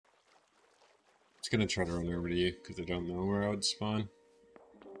gonna try to run over to you because I don't know where I would spawn.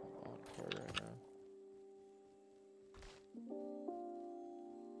 I'm on card right now.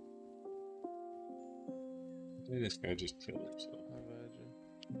 Maybe this guy just killed himself. I imagine.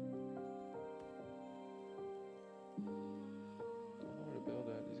 Don't know where to build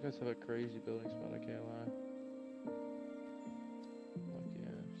at. These guys have a crazy building spot, I can't lie. Lucky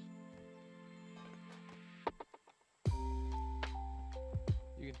ass.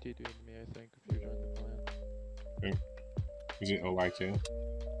 You can T2 into me, I think, if you join the clan. Okay. Is it OYK?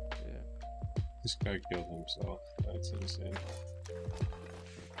 Yeah. This guy killed himself. That's insane.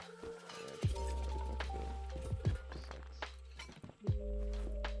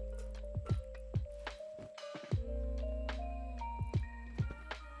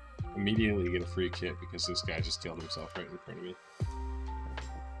 Immediately get a free kit because this guy just killed himself right in front of me.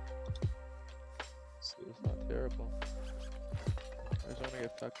 It's not terrible. I just want to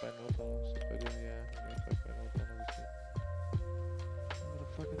get fucked by no tunnels. If I do, yeah, I'm gonna get fucked by no tunnels. I'm a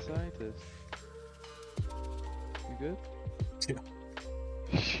fucking scientist. You good? Yeah.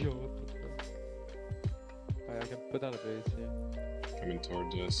 Yo, what the fuck? Alright, I can put down a base here. Coming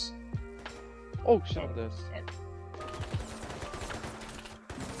towards us. Oh shit, I'm dead.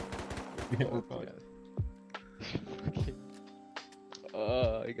 Fuck.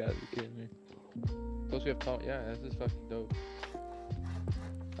 Oh, you gotta be kidding me. Plus we have Tom. Yeah, this is fucking dope.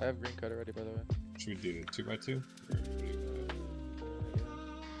 I have green cut already, by the way. Should we do the 2x2?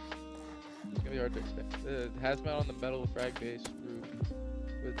 It's gonna be hard to expect. Hazmat on the metal frag base roof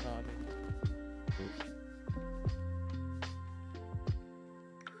with Tommy.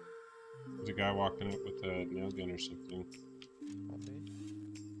 There's a guy walking up with a nail gun or something.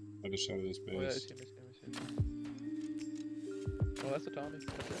 I just shot at his base. Oh yeah, I see him. Oh, that's a Tommy.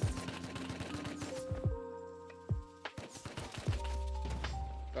 That's it.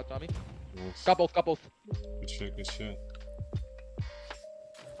 Got Tommy. Nice. Got both, Good shit, good shit.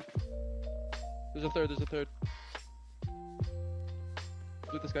 There's a third.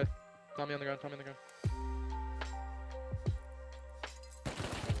 Loot this guy. Tommy on the ground.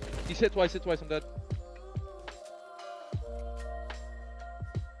 He's hit twice, I'm dead.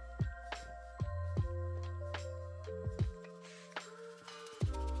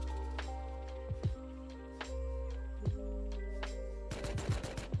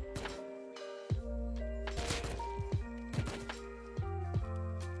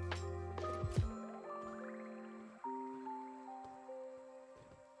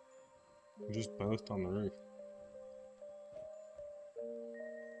 We're just both on the roof.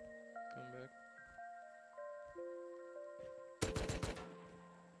 Come back.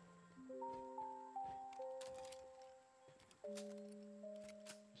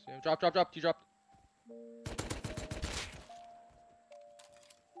 See him. Drop. He dropped.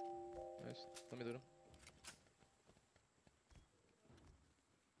 Nice. Let me loot him.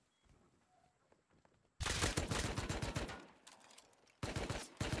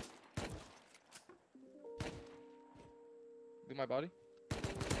 Do my body?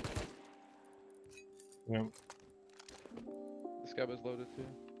 Yep. This guy was loaded too.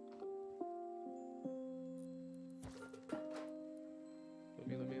 Let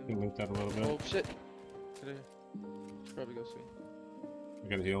me. You can loot that a little bit. Oh shit! Get out here. Should probably go soon. I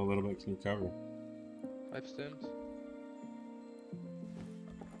gotta heal a little bit. Can you cover? I have stims.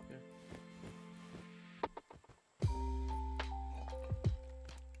 Here.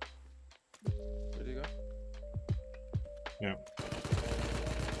 Ready to go? Yeah.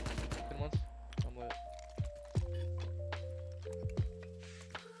 In once. I'm lit.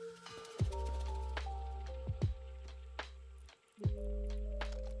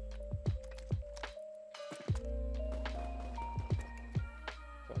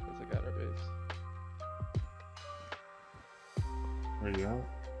 Fuck, there's a guy at our base. Where you at?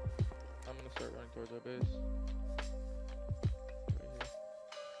 I'm gonna start running towards our base.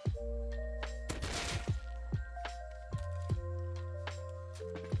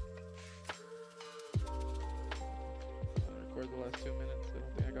 Right here. I'll record the last 2 minutes. I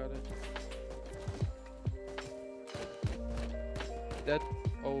don't think I got it. Dead.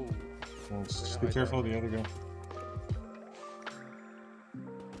 Oh. Nice. Wait, Just no, be I careful of died. the other guy.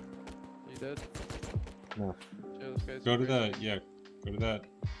 You dead? No. Chill, this guy's Go to crazy. go to that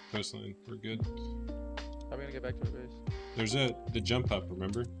coastline. We're good. How are we gonna get back to our base? There's the jump up,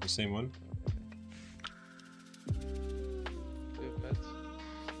 remember? The same one? Do you have meds?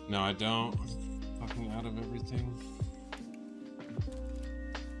 No, I don't. Fucking out of everything.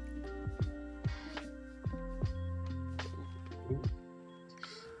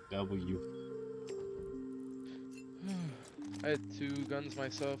 W. I had 2 guns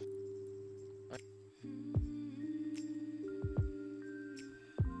myself.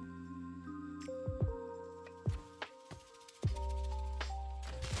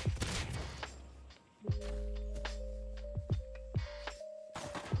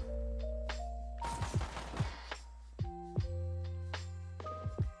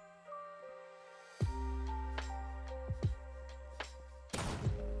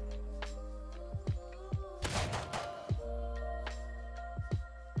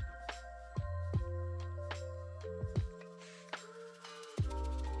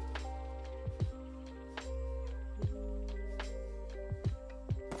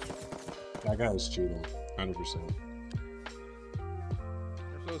 That guy is cheating, 100%. That's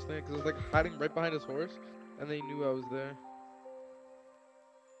what I was thinking, because I was like hiding right behind his horse, and they knew I was there.